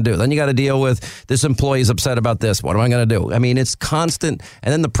am I going to do? Then you got to deal with this employee's upset about this. What am I going to do? I mean, it's constant.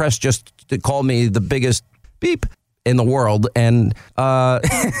 And then the press just called me the biggest beep in the world. And, so what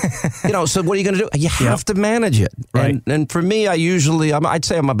are you going to do? You have to manage it. Right. And for me, I'd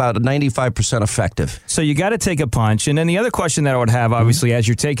say I'm about 95% effective. So you got to take a punch. And then the other question that I would have, obviously, as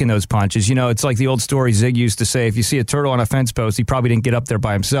you're taking those punches, it's like the old story Zig used to say, if you see a turtle on a fence post, he probably didn't get up there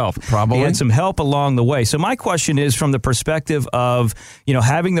by himself. Probably. He had some help along the way. So my question is from the perspective of,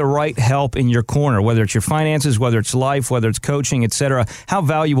 having the right help in your corner, whether it's your finances, whether it's life, whether it's coaching, et cetera, how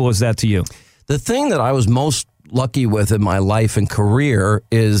valuable is that to you? The thing that I was most lucky with in my life and career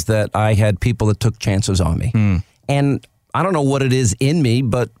is that I had people that took chances on me. And I don't know what it is in me,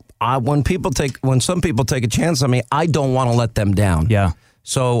 but when some people take a chance on me, I don't want to let them down. Yeah.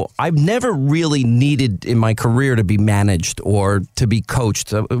 So I've never really needed in my career to be managed or to be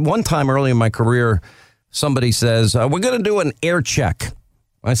coached. One time early in my career, somebody says, we're going to do an air check.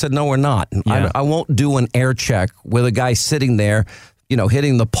 I said, no, we're not. Yeah. I won't do an air check with a guy sitting there,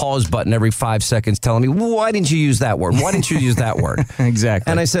 hitting the pause button every 5 seconds, telling me, why didn't you use that word? Why didn't you use that word?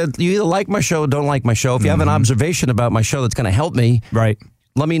 Exactly. And I said, you either like my show or don't like my show. If you have an observation about my show that's going to help me, right,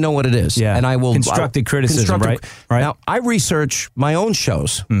 let me know what it is. Yeah. And I will. Constructive criticism, right? Now, I research my own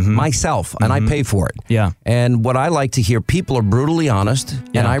shows myself, and I pay for it. Yeah. And what I like to hear, people are brutally honest,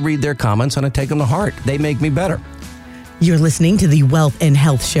 and I read their comments, and I take them to heart. They make me better. You're listening to the Wealth and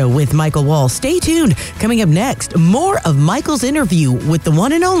Health Show with Michael Wall. Stay tuned. Coming up next, more of Michael's interview with the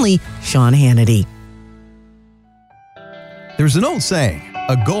one and only Sean Hannity. There's an old saying,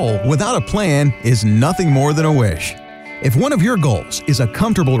 a goal without a plan is nothing more than a wish. If one of your goals is a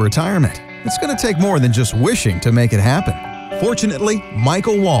comfortable retirement, it's going to take more than just wishing to make it happen. Fortunately,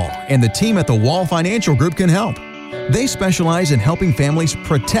 Michael Wall and the team at the Wall Financial Group can help. They specialize in helping families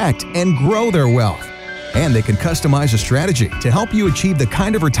protect and grow their wealth. And they can customize a strategy to help you achieve the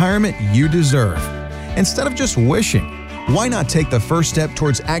kind of retirement you deserve. Instead of just wishing, why not take the first step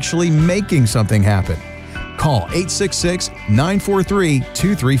towards actually making something happen? Call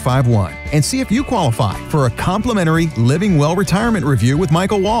 866-943-2351 and see if you qualify for a complimentary Living Well Retirement Review with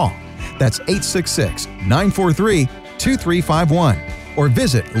Michael Wall. That's 866-943-2351. Or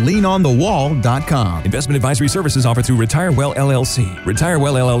visit leanonthewall.com. Investment advisory services offered through Retire Well LLC. Retire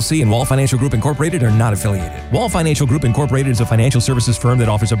Well LLC and Wall Financial Group Incorporated are not affiliated. Wall Financial Group Incorporated is a financial services firm that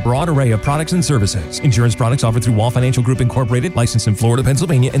offers a broad array of products and services. Insurance products offered through Wall Financial Group Incorporated, licensed in Florida,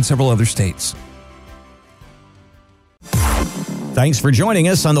 Pennsylvania, and several other states. Thanks for joining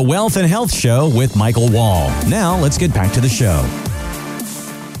us on the Wealth and Health Show with Michael Wall. Now, let's get back to the show.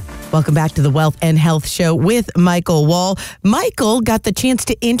 Welcome back to the Wealth and Health Show with Michael Wall. Michael got the chance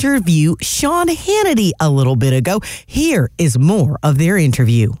to interview Sean Hannity a little bit ago. Here is more of their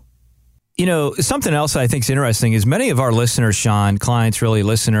interview. Something else I think is interesting is many of our listeners, Sean, clients, really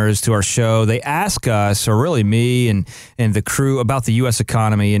listeners to our show, they ask us, or really me and the crew, about the U.S.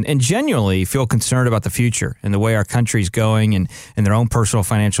 economy and genuinely feel concerned about the future and the way our country's going and their own personal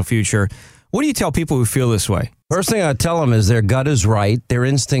financial future. What do you tell people who feel this way? First thing I tell them is their gut is right. Their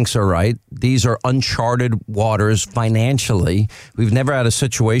instincts are right. These are uncharted waters financially. We've never had a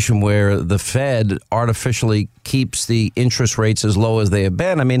situation where the Fed artificially keeps the interest rates as low as they have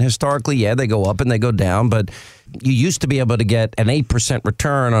been. I mean, historically, yeah, they go up and they go down, but you used to be able to get an 8%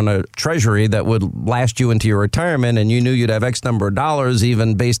 return on a treasury that would last you into your retirement, and you knew you'd have X number of dollars,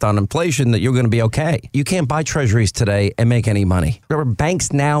 even based on inflation, that you're going to be okay. You can't buy treasuries today and make any money. There are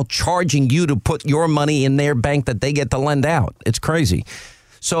banks now charging you to put your money in their bank that they get to lend out. It's crazy.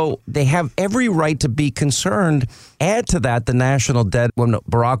 So they have every right to be concerned. Add to that the national debt when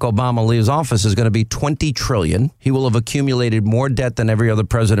Barack Obama leaves office is going to be $20 trillion. He will have accumulated more debt than every other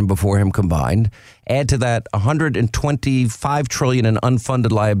president before him combined. Add to that $125 trillion in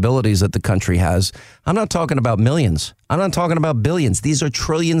unfunded liabilities that the country has. I'm not talking about millions. I'm not talking about billions. These are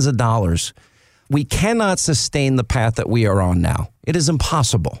trillions of dollars. We cannot sustain the path that we are on now. It is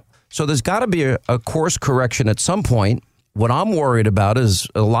impossible. So there's got to be a course correction at some point. What I'm worried about is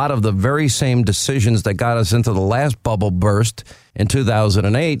a lot of the very same decisions that got us into the last bubble burst in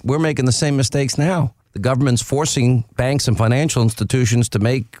 2008. We're making the same mistakes now. The government's forcing banks and financial institutions to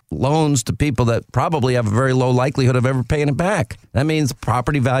make loans to people that probably have a very low likelihood of ever paying it back. That means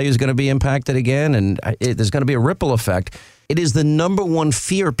property value is going to be impacted again, and there's going to be a ripple effect. It is the number one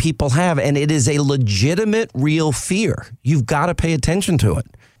fear people have, and it is a legitimate, real fear. You've got to pay attention to it.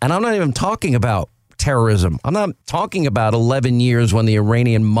 And I'm not even talking about terrorism. I'm not talking about 11 years when the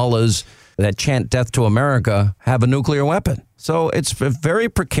Iranian mullahs that chant death to America have a nuclear weapon. So it's very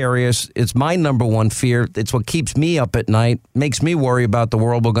precarious. It's my number one fear. It's what keeps me up at night, makes me worry about the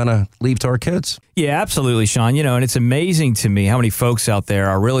world we're going to leave to our kids. Yeah, absolutely, Sean. And it's amazing to me how many folks out there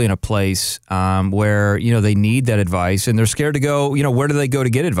are really in a place where, they need that advice and they're scared to go, where do they go to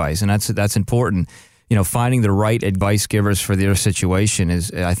get advice? And that's important. Finding the right advice givers for their situation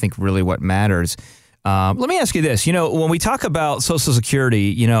is, I think, really what matters. Let me ask you this. When we talk about Social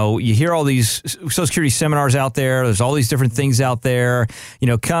Security, you hear all these Social Security seminars out there. There's all these different things out there.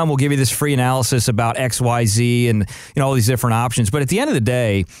 Come, we'll give you this free analysis about X, Y, Z, and all these different options. But at the end of the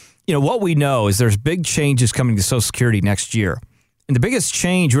day, what we know is there's big changes coming to Social Security next year. And the biggest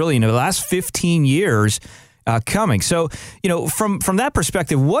change really in the last 15 years coming. So, from that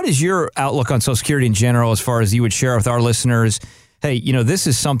perspective, what is your outlook on Social Security in general as far as you would share with our listeners? Hey, this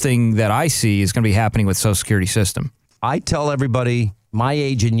is something that I see is going to be happening with Social Security system. I tell everybody my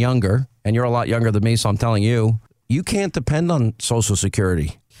age and younger, and you're a lot younger than me, so I'm telling you, you can't depend on Social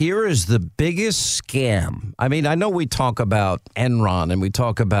Security. Here is the biggest scam. I mean, I know we talk about Enron and we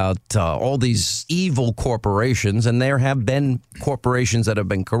talk about all these evil corporations, and there have been corporations that have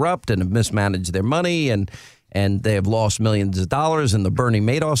been corrupt and have mismanaged their money, and they have lost millions of dollars, and the Bernie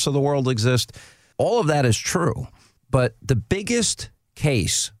Madoffs of the world exist. All of that is true. But the biggest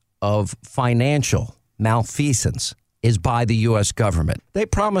case of financial malfeasance is by the U.S. government. They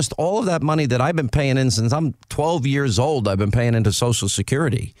promised all of that money that I've been paying in since I'm 12 years old. I've been paying into Social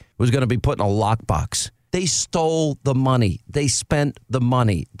Security. Was going to be put in a lockbox. They stole the money. They spent the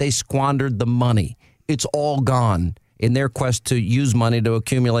money. They squandered the money. It's all gone in their quest to use money to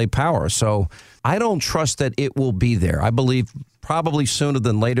accumulate power. So I don't trust that it will be there. I believe probably sooner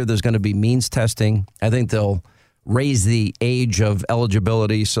than later there's going to be means testing. I think they'll raise the age of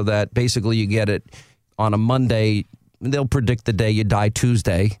eligibility so that basically you get it on a Monday. They'll predict the day you die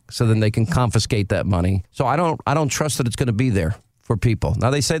Tuesday, so then they can confiscate that money. So I don't trust that it's going to be there for people.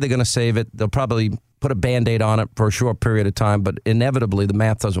 Now, they say they're going to save it. They'll probably put a Band-Aid on it for a short period of time, but inevitably the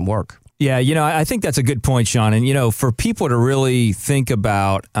math doesn't work. Yeah, I think that's a good point, Sean. And, for people to really think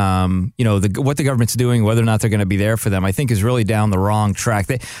about, what the government's doing, whether or not they're going to be there for them, I think is really down the wrong track.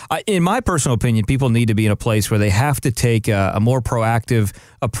 In my personal opinion, people need to be in a place where they have to take a more proactive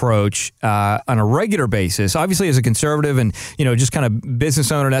approach on a regular basis. Obviously, as a conservative and, just kind of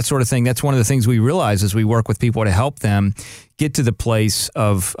business owner, that sort of thing, that's one of the things we realize as we work with people to help them get to the place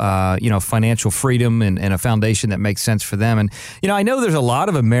of, financial freedom and a foundation that makes sense for them. And, I know there's a lot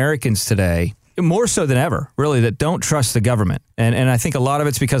of Americans today, more so than ever, really, that don't trust the government. And I think a lot of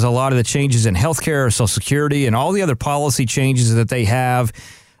it's because a lot of the changes in healthcare, Social Security, and all the other policy changes that they have.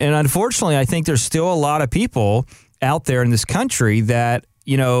 And unfortunately, I think there's still a lot of people out there in this country that,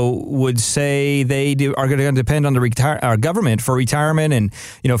 would say they are going to depend on the government for retirement and,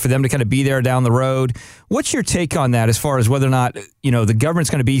 for them to kind of be there down the road. What's your take on that as far as whether or not, the government's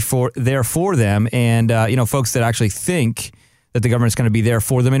going to be there for them and, folks that actually think that the government's going to be there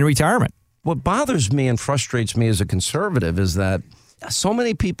for them in retirement? What bothers me and frustrates me as a conservative is that so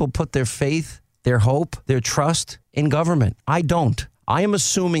many people put their faith, their hope, their trust in government. I don't. I am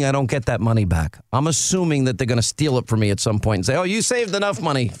assuming I don't get that money back. I'm assuming that they're going to steal it from me at some point and say, oh, you saved enough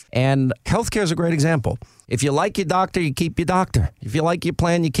money. And healthcare is a great example. If you like your doctor, you keep your doctor. If you like your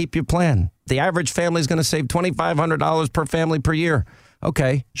plan, you keep your plan. The average family is going to save $2,500 per family per year.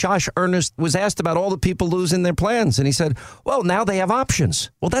 Okay, Josh Earnest was asked about all the people losing their plans, and he said, well, now they have options.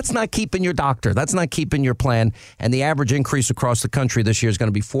 Well, that's not keeping your doctor. That's not keeping your plan. And the average increase across the country this year is going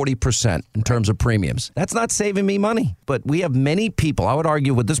to be 40% in terms of premiums. That's not saving me money. But we have many people, I would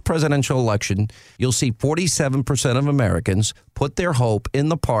argue, with this presidential election, you'll see 47% of Americans put their hope in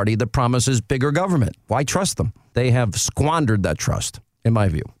the party that promises bigger government. Why trust them? They have squandered that trust, in my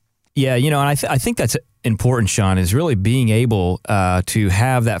view. Yeah, and I think that's important, Sean, is really being able to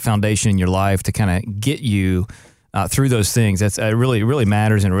have that foundation in your life to kind of get you through those things. That's really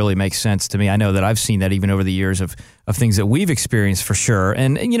matters and really makes sense to me. I know that I've seen that even over the years of things that we've experienced for sure.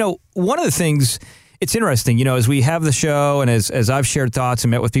 And one of the things, it's interesting, as we have the show and as I've shared thoughts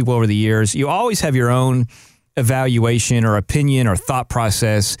and met with people over the years, you always have your own evaluation or opinion or thought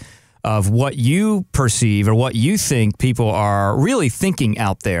process of what you perceive or what you think people are really thinking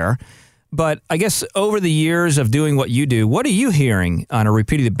out there. But I guess over the years of doing what you do, what are you hearing on a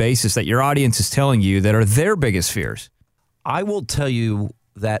repeated basis that your audience is telling you that are their biggest fears? I will tell you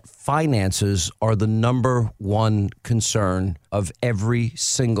that finances are the number one concern of every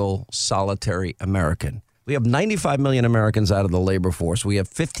single solitary American. We have 95 million Americans out of the labor force. We have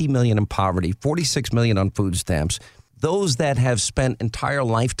 50 million in poverty, 46 million on food stamps. Those that have spent entire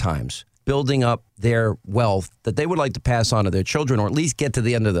lifetimes building up their wealth that they would like to pass on to their children or at least get to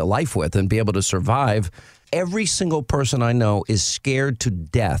the end of their life with and be able to survive. Every single person I know is scared to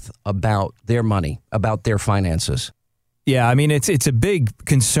death about their money, about their finances. Yeah, I mean, it's a big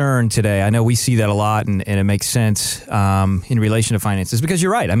concern today. I know we see that a lot, and it makes sense in relation to finances because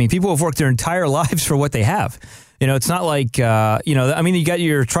you're right. I mean, people have worked their entire lives for what they have. It's not like, you got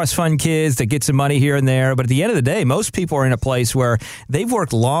your trust fund kids that get some money here and there. But at the end of the day, most people are in a place where they've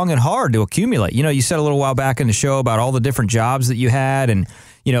worked long and hard to accumulate. You said a little while back in the show about all the different jobs that you had and,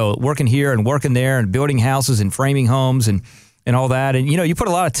 working here and working there and building houses and framing homes and all that. And, you put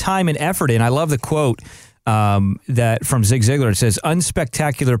a lot of time and effort in. I love the quote that from Zig Ziglar. It says,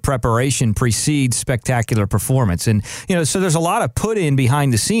 unspectacular preparation precedes spectacular performance. And, so there's a lot of put in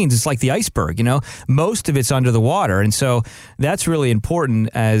behind the scenes. It's like the iceberg, most of it's under the water. And so that's really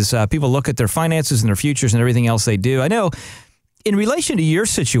important as people look at their finances and their futures and everything else they do. I know in relation to your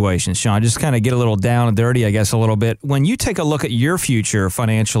situation, Sean, just kind of get a little down and dirty, I guess, a little bit. When you take a look at your future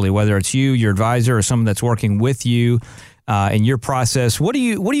financially, whether it's you, your advisor, or someone that's working with you, in your process. What do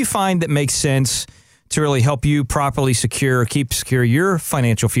you find that makes sense to really help you properly keep secure your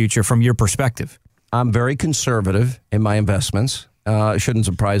financial future from your perspective? I'm very conservative in my investments. It shouldn't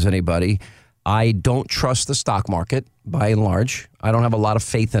surprise anybody. I don't trust the stock market by and large. I don't have a lot of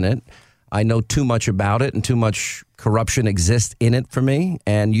faith in it. I know too much about it and too much corruption exists in it for me.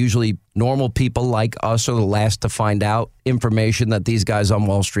 And usually normal people like us are the last to find out information that these guys on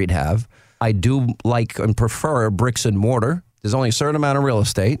Wall Street have. I do like and prefer bricks and mortar. There's only a certain amount of real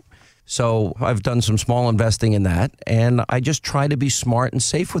estate. So I've done some small investing in that, and I just try to be smart and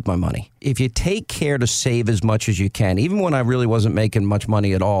safe with my money. If you take care to save as much as you can, even when I really wasn't making much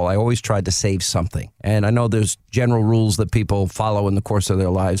money at all, I always tried to save something. And I know there's general rules that people follow in the course of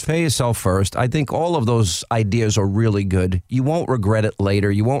their lives. Pay yourself first. I think all of those ideas are really good. You won't regret it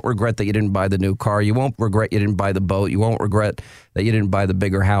later. You won't regret that you didn't buy the new car. You won't regret you didn't buy the boat. You won't regret that you didn't buy the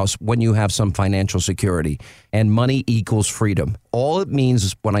bigger house when you have some financial security. And money equals freedom. All it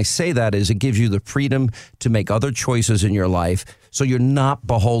means when I say that is it gives you the freedom to make other choices in your life. So you're not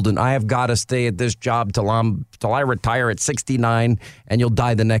beholden. I have got to stay at this job till I retire at 69 and you'll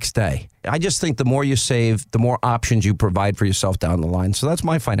die the next day. I just think the more you save, the more options you provide for yourself down the line. So that's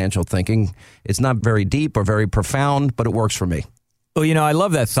my financial thinking. It's not very deep or very profound, but it works for me. Well, I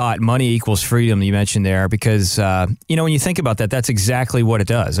love that thought, money equals freedom you mentioned there, because, when you think about that, that's exactly what it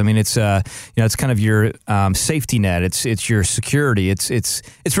does. I mean, it's kind of your safety net. It's your security. It's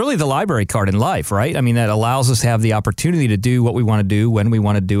really the library card in life, right? I mean, that allows us to have the opportunity to do what we want to do when we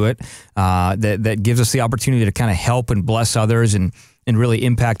want to do it. That gives us the opportunity to kind of help and bless others and really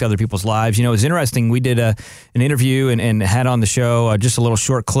impact other people's lives. It was interesting. We did an interview and had on the show just a little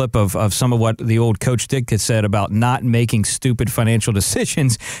short clip of some of what the old Coach Dick had said about not making stupid financial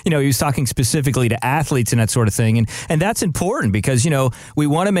decisions. He was talking specifically to athletes and that sort of thing. And that's important because, we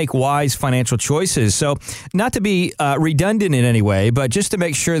want to make wise financial choices. So not to be redundant in any way, but just to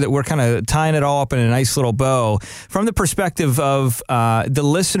make sure that we're kind of tying it all up in a nice little bow from the perspective of the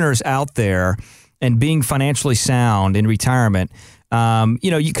listeners out there and being financially sound in retirement.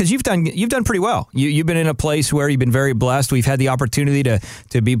 Because you've done pretty well. You've been in a place where you've been very blessed. We've had the opportunity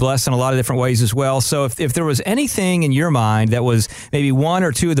to be blessed in a lot of different ways as well. So if there was anything in your mind that was maybe one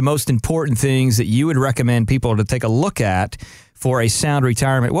or two of the most important things that you would recommend people to take a look at for a sound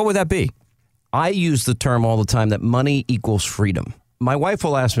retirement, what would that be? I use the term all the time that money equals freedom. My wife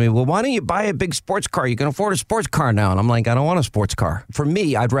will ask me, well, why don't you buy a big sports car? You can afford a sports car now. And I'm like, I don't want a sports car. For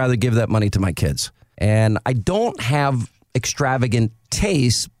me, I'd rather give that money to my kids. And I don't have extravagant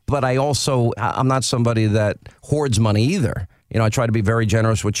taste, but I'm not somebody that hoards money either. I try to be very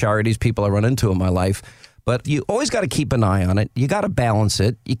generous with charities, people I run into in my life, but you always got to keep an eye on it. You got to balance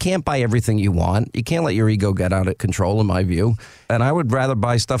it. You can't buy everything you want. You can't let your ego get out of control, in my view. And I would rather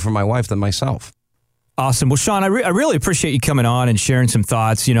buy stuff for my wife than myself. Awesome. Well, Sean, I really appreciate you coming on and sharing some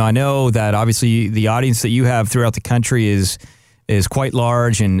thoughts. I know that obviously the audience that you have throughout the country is quite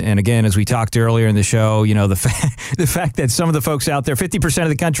large. And again, as we talked earlier in the show, the fact that some of the folks out there, 50% of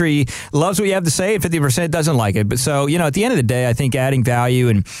the country loves what you have to say and 50% doesn't like it. But so, at the end of the day, I think adding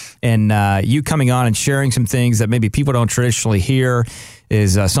value and you coming on and sharing some things that maybe people don't traditionally hear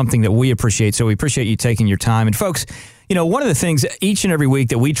is something that we appreciate. So we appreciate you taking your time. And folks, one of the things each and every week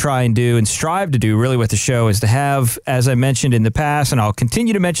that we try and do and strive to do really with the show is to have, as I mentioned in the past, and I'll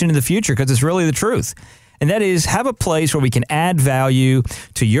continue to mention in the future because it's really the truth, and that is have a place where we can add value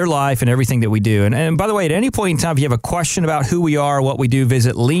to your life and everything that we do. And by the way, at any point in time, if you have a question about who we are, what we do,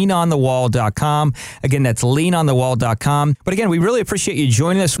 visit leanonthewall.com. Again, that's leanonthewall.com. But again, we really appreciate you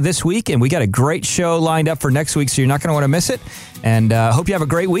joining us this week, and we got a great show lined up for next week, so you're not going to want to miss it. And hope you have a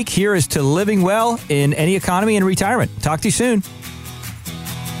great week. Here is to living well in any economy and retirement. Talk to you soon.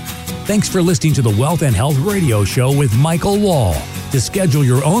 Thanks for listening to the Wealth and Health Radio Show with Michael Wall. To schedule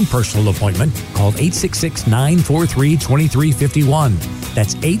your own personal appointment, call 866-943-2351.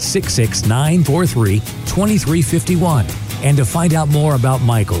 That's 866-943-2351. And to find out more about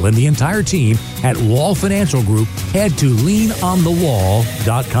Michael and the entire team at Wall Financial Group, head to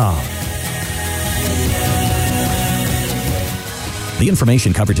leanonthewall.com. The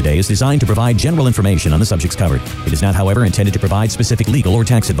information covered today is designed to provide general information on the subjects covered. It is not, however, intended to provide specific legal or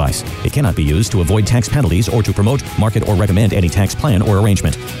tax advice. It cannot be used to avoid tax penalties or to promote, market, or recommend any tax plan or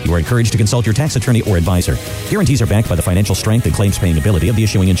arrangement. You are encouraged to consult your tax attorney or advisor. Guarantees are backed by the financial strength and claims-paying ability of the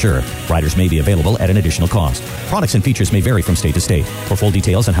issuing insurer. Riders may be available at an additional cost. Products and features may vary from state to state. For full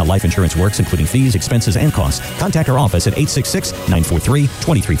details on how life insurance works, including fees, expenses, and costs, contact our office at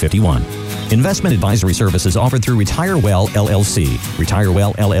 866-943-2351. Investment advisory services offered through Retire Well, LLC. Retire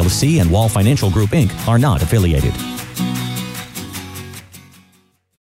Well, LLC and Wall Financial Group, Inc. are not affiliated.